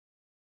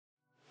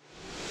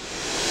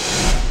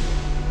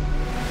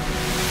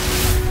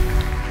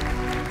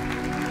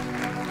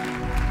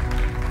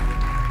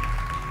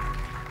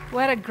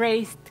What a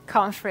great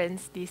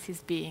conference this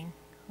is being.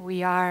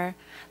 We are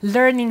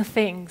learning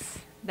things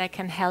that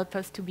can help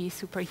us to be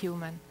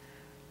superhuman.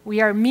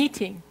 We are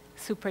meeting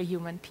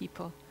superhuman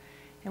people,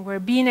 and we're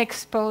being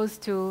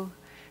exposed to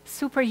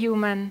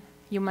superhuman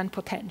human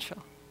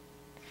potential.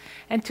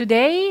 And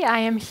today I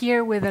am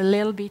here with a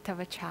little bit of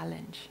a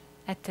challenge.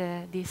 At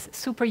this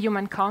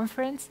Superhuman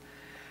conference,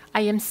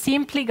 I am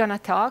simply going to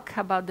talk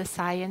about the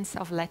science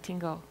of letting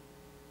go.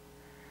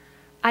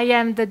 I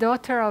am the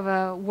daughter of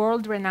a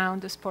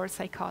world-renowned sports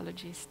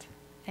psychologist.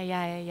 I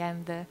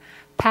am the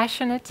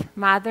passionate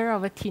mother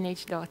of a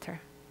teenage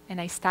daughter,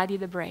 and I study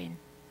the brain.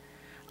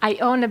 I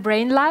own a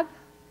brain lab,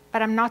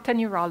 but I'm not a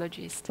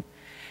neurologist.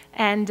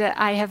 And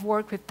I have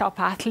worked with top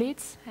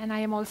athletes, and I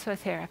am also a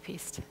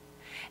therapist.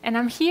 And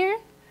I'm here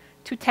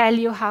to tell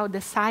you how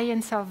the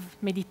science of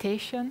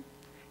meditation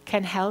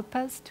can help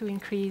us to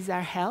increase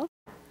our health,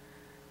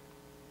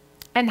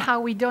 and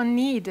how we don't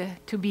need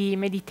to be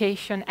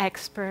meditation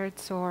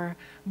experts or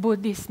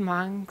Buddhist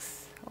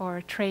monks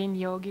or trained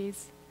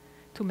yogis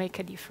to make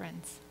a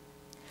difference.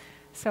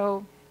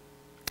 So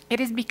it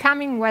is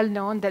becoming well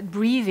known that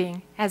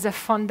breathing has a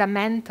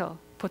fundamental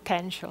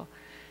potential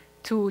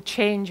to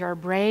change our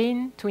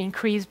brain, to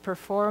increase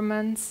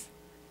performance,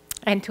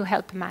 and to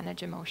help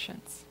manage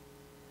emotions.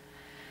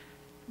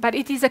 But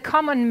it is a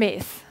common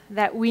myth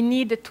that we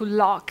need to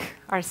lock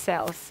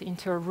ourselves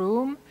into a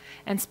room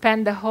and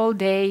spend the whole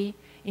day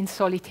in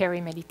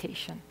solitary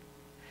meditation.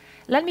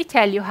 Let me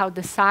tell you how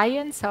the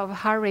science of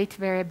heart rate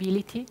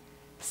variability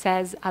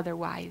says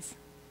otherwise.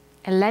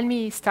 And let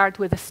me start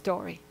with a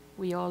story.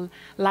 We all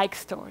like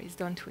stories,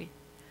 don't we?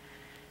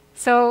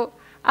 So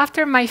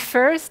after my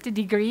first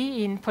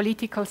degree in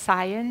political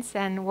science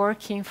and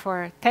working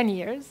for 10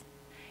 years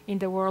in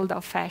the world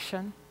of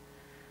fashion,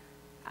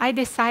 I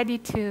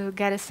decided to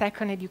get a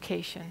second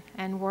education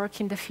and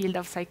work in the field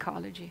of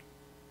psychology.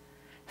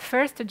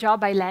 First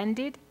job I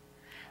landed,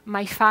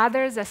 my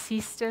father's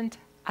assistant.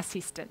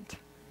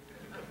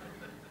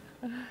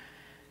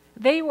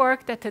 They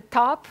worked at a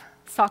top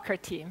soccer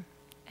team.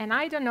 And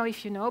I don't know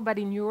if you know, but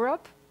in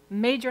Europe,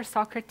 major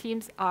soccer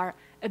teams are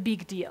a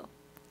big deal.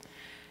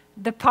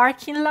 The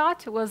parking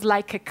lot was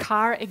like a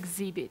car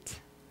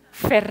exhibit.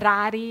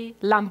 Ferrari,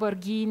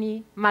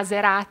 Lamborghini,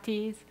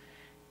 Maseratis,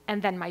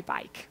 and then my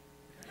bike.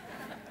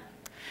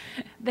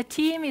 The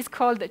team is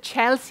called the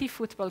Chelsea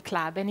Football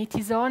Club, and it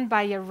is owned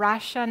by a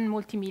Russian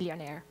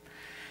multimillionaire.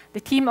 The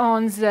team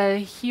owns a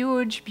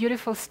huge,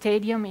 beautiful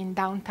stadium in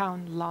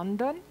downtown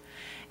London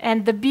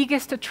and the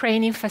biggest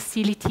training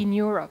facility in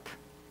Europe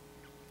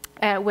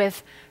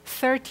with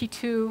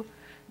 32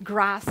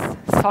 grass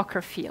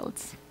soccer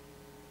fields.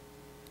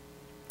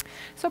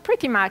 So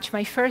pretty much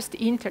my first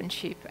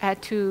internship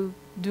had to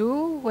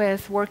do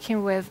with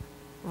working with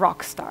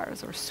rock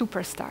stars or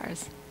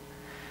superstars.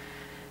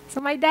 So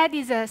my dad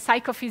is a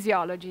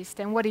psychophysiologist,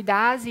 and what he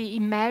does, he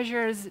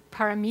measures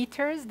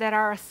parameters that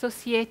are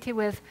associated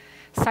with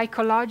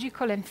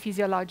psychological and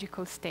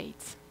physiological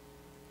states.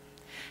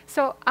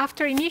 So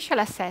after initial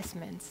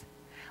assessments,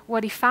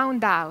 what he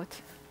found out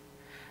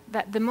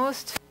that the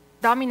most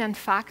dominant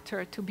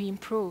factor to be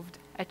improved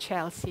at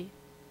Chelsea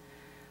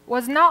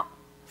was not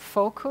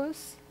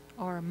focus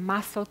or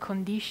muscle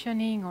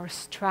conditioning or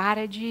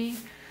strategy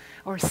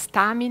or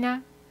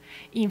stamina.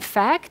 In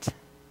fact,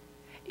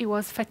 it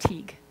was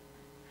fatigue.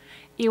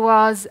 It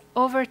was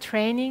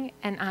overtraining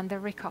and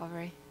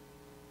under-recovery.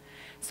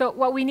 So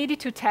what we needed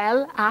to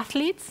tell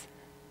athletes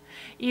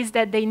is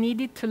that they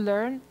needed to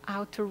learn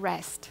how to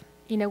rest.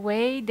 In a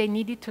way, they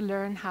needed to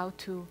learn how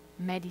to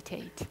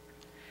meditate.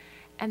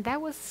 And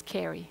that was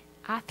scary.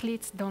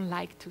 Athletes don't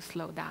like to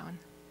slow down.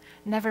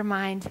 Never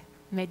mind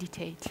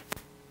meditate.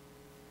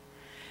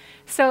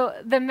 So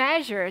the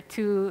measure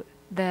to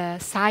the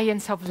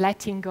science of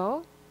letting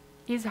go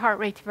is heart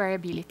rate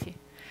variability.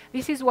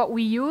 This is what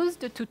we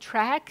used to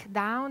track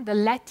down the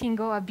letting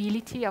go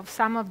ability of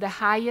some of the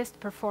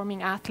highest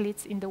performing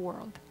athletes in the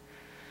world.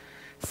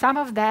 Some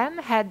of them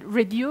had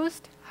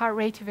reduced heart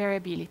rate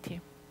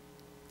variability.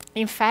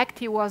 In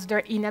fact, it was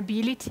their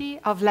inability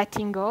of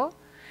letting go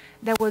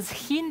that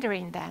was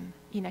hindering them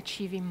in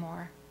achieving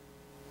more.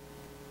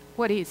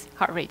 What is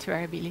heart rate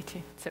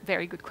variability? It's a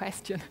very good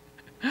question.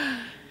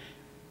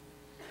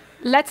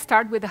 Let's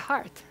start with the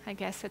heart. I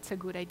guess that's a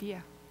good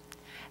idea.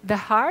 The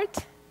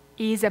heart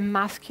is a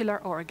muscular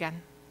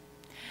organ.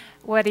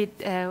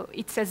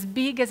 It's as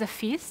big as a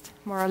fist,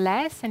 more or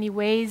less, and it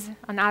weighs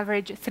on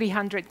average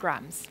 300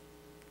 grams.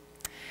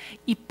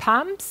 It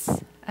pumps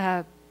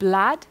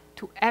blood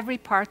to every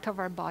part of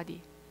our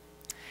body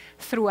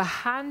through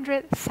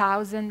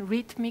 100,000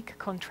 rhythmic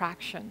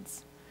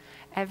contractions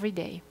every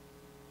day.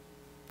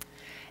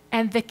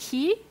 And the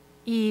key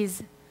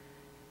is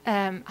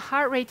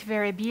heart rate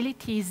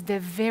variability is the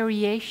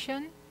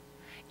variation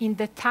in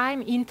the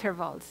time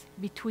intervals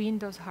between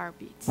those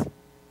heartbeats.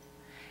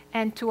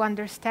 And to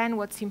understand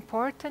what's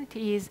important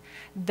is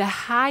the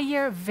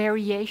higher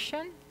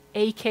variation,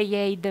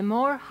 aka the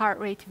more heart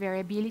rate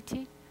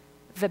variability,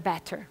 the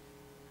better.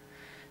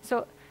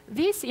 So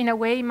this, in a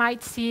way,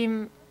 might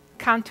seem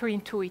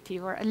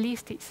counterintuitive, or at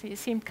least it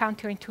seemed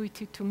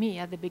counterintuitive to me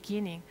at the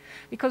beginning,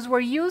 because we're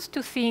used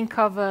to think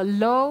of a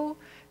low,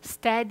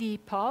 steady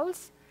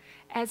pulse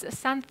as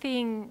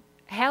something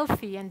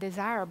healthy and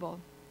desirable.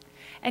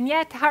 And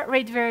yet, heart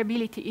rate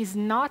variability is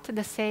not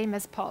the same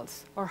as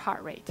pulse or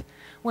heart rate.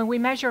 When we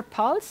measure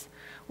pulse,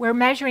 we're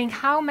measuring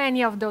how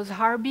many of those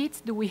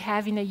heartbeats do we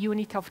have in a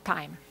unit of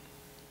time.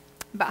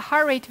 But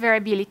heart rate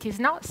variability is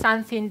not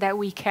something that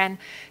we can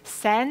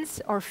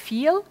sense or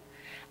feel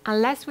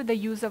unless with the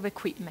use of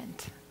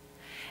equipment.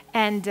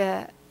 And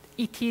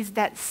it is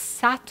that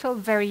subtle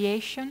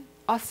variation,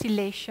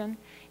 oscillation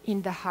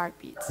in the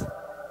heartbeats.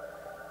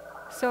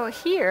 So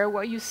here,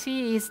 what you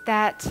see is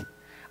that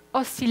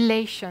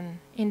oscillation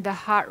in the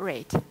heart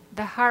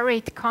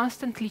rate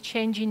constantly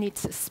changing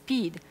its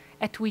speed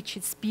at which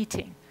it's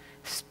beating,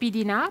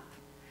 speeding up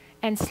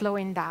and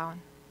slowing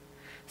down.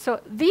 So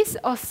these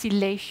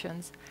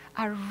oscillations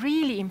are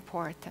really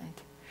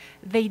important.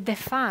 They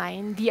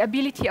define the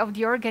ability of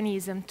the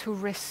organism to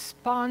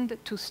respond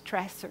to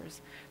stressors,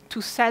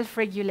 to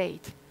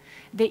self-regulate.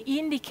 They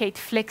indicate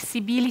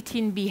flexibility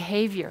in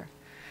behavior,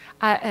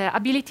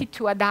 ability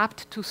to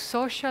adapt to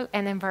social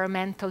and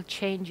environmental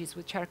changes,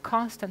 which are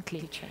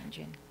constantly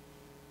changing.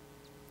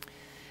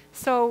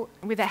 So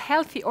with a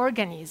healthy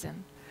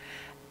organism,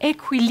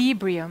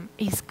 equilibrium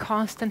is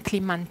constantly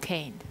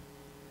maintained.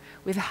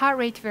 With heart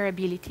rate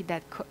variability,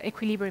 that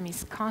equilibrium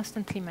is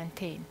constantly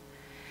maintained,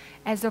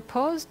 as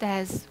opposed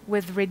as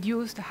with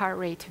reduced heart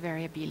rate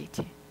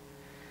variability.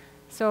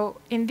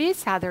 So in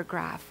this other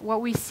graph,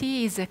 what we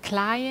see is a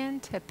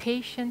client, a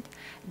patient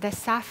that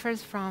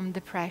suffers from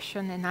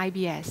depression and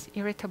IBS,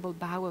 irritable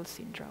bowel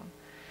syndrome.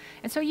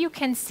 And so you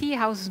can see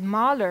how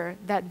smaller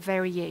that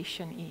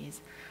variation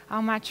is,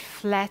 how much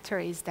flatter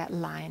is that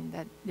line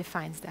that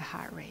defines the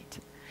heart rate.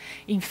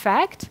 In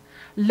fact,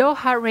 low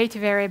heart rate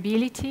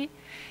variability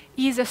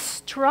is a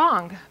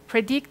strong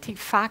predictive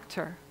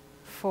factor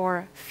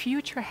for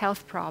future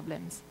health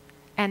problems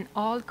and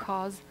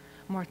all-cause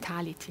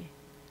mortality.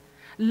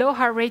 Low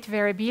heart rate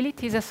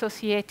variability is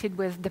associated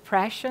with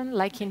depression,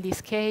 like in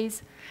this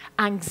case,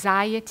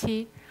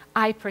 anxiety,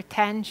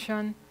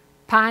 hypertension,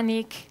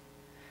 panic,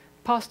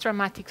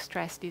 post-traumatic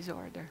stress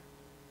disorder.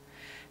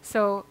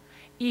 So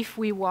if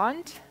we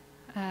want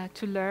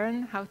to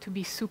learn how to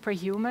be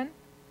superhuman,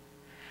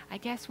 I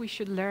guess we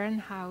should learn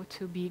how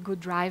to be good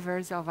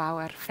drivers of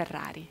our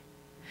Ferrari,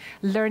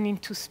 learning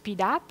to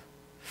speed up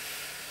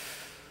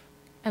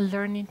and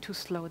learning to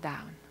slow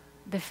down.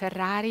 The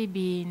Ferrari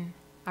being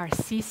our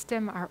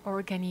system, our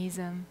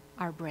organism,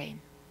 our brain.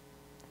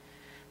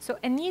 So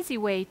an easy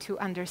way to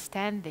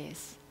understand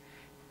this,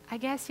 I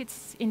guess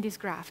it's in this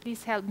graph.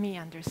 This helped me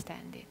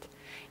understand it.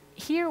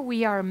 Here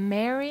we are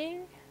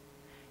marrying,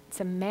 it's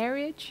a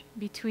marriage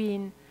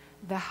between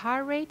the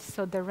heart rate,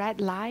 so the red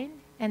line,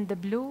 and the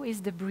blue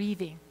is the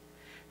breathing.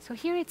 So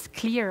here it's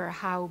clear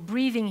how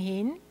breathing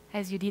in,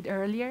 as you did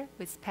earlier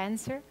with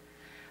Spencer,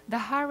 the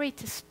heart rate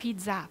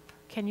speeds up.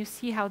 Can you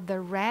see how the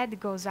red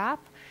goes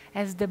up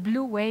as the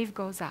blue wave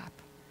goes up?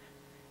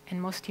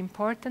 And most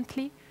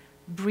importantly,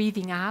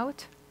 breathing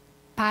out,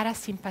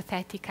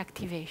 parasympathetic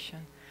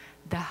activation.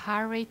 The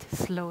heart rate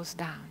slows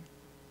down.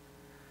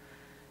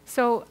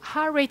 So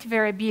heart rate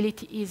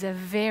variability is a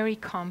very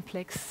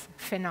complex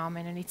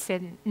phenomenon. It's a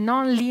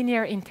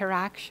non-linear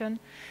interaction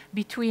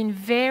between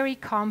very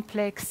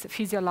complex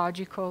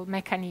physiological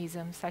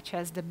mechanisms, such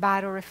as the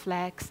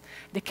baroreflex,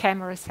 the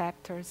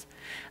chemoreceptors.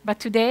 But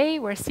today,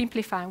 we're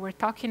simplifying. We're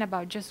talking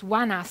about just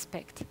one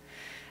aspect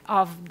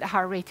of the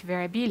heart rate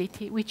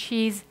variability, which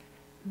is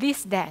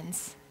this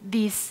dance,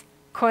 this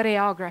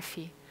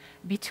choreography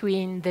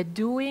between the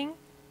doing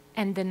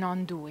and the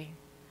non-doing.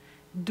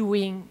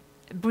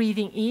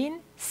 Breathing in,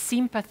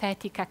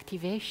 sympathetic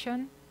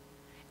activation,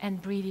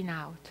 and breathing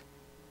out,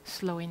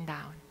 slowing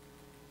down.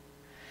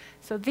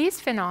 So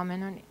this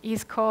phenomenon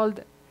is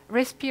called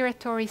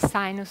respiratory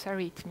sinus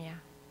arrhythmia.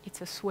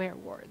 It's a swear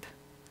word,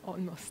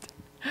 almost.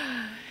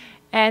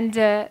 And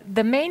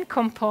the main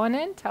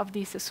component of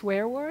this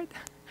swear word,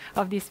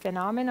 of this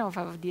phenomenon,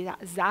 of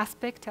this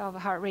aspect of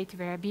heart rate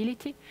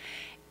variability,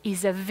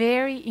 is a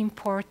very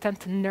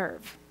important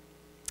nerve,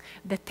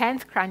 the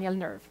 10th cranial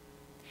nerve.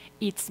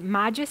 Its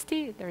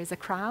majesty, there is a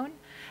crown,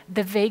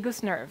 the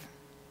vagus nerve.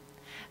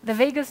 The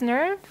vagus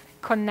nerve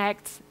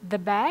connects the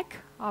back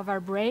of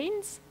our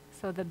brains,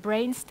 so the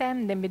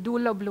brainstem, the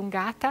medulla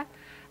oblongata,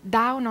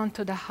 down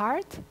onto the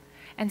heart,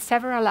 and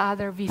several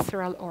other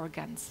visceral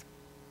organs.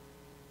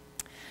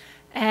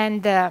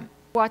 And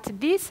what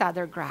this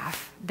other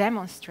graph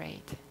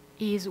demonstrates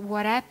is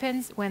what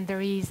happens when there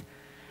is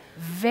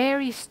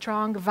very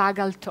strong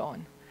vagal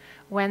tone,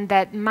 when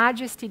that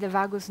majesty, the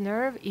vagus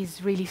nerve,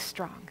 is really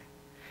strong.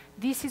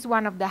 This is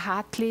one of the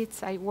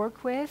athletes I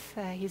work with.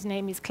 His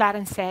name is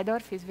Clarence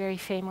Seedorf. He's very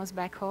famous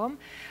back home.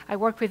 I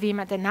work with him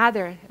at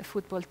another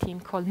football team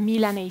called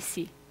Milan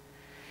AC.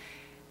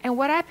 And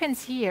what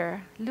happens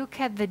here, look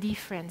at the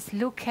difference.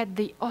 Look at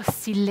the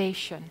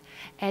oscillation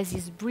as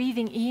he's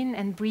breathing in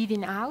and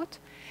breathing out.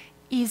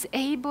 Is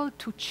able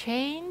to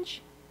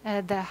change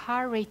the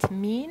heart rate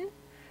mean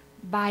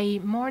by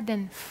more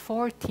than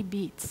 40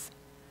 beats.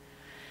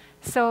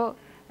 So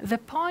the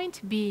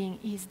point being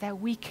is that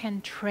we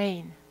can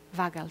train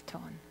vagal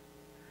tone.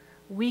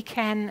 We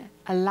can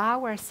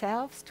allow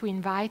ourselves to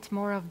invite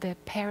more of the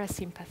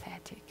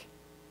parasympathetic.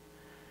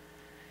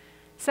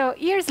 So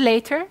years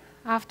later,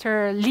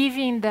 after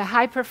leaving the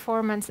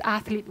high-performance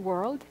athlete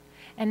world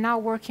and now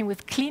working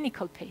with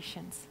clinical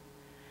patients,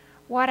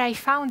 what I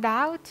found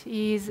out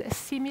is a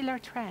similar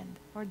trend,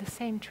 or the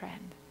same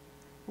trend.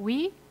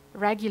 We,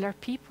 regular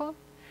people,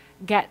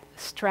 get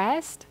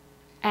stressed,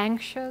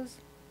 anxious,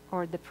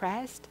 or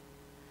depressed,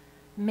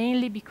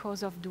 mainly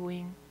because of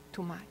doing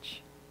too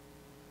much.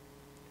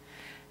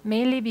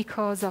 Mainly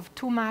because of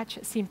too much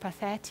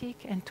sympathetic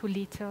and too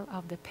little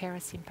of the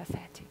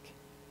parasympathetic.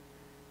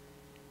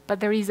 But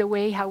there is a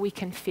way how we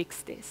can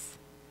fix this,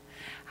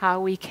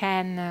 how we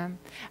can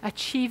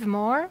achieve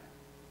more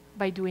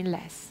by doing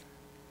less.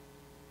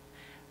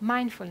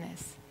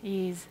 Mindfulness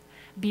is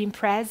being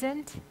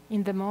present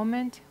in the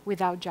moment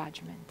without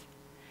judgment.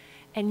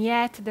 And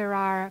yet there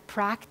are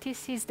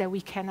practices that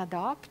we can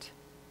adopt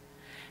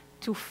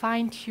to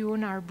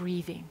fine-tune our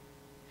breathing,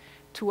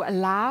 to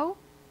allow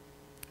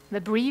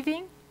the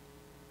breathing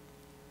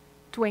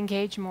to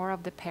engage more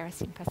of the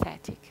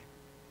parasympathetic.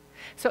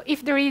 So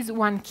if there is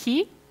one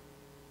key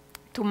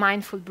to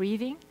mindful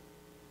breathing,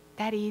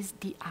 that is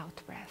the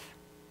out-breath.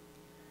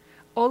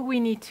 All we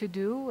need to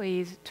do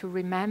is to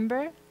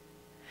remember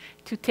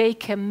to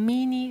take a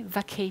mini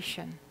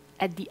vacation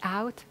at the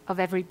out of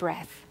every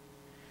breath,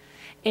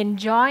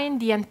 enjoying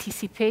the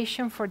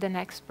anticipation for the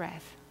next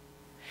breath,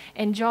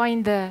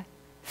 enjoying the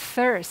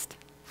thirst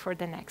for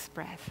the next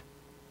breath.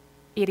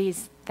 It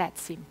is that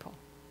simple.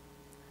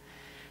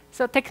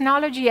 So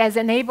technology has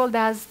enabled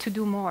us to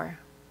do more.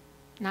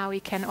 Now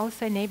it can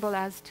also enable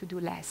us to do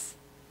less.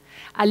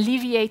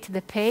 Alleviate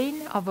the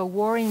pain of a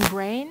worrying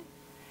brain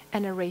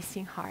and a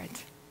racing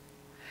heart.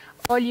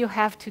 All you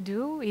have to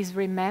do is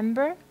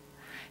remember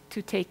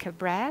to take a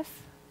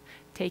breath,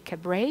 take a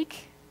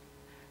break,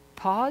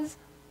 pause,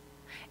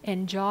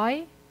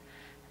 enjoy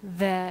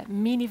the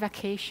mini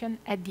vacation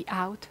at the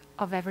out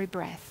of every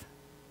breath.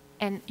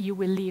 And you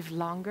will live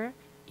longer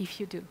if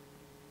you do.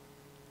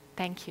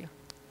 Thank you.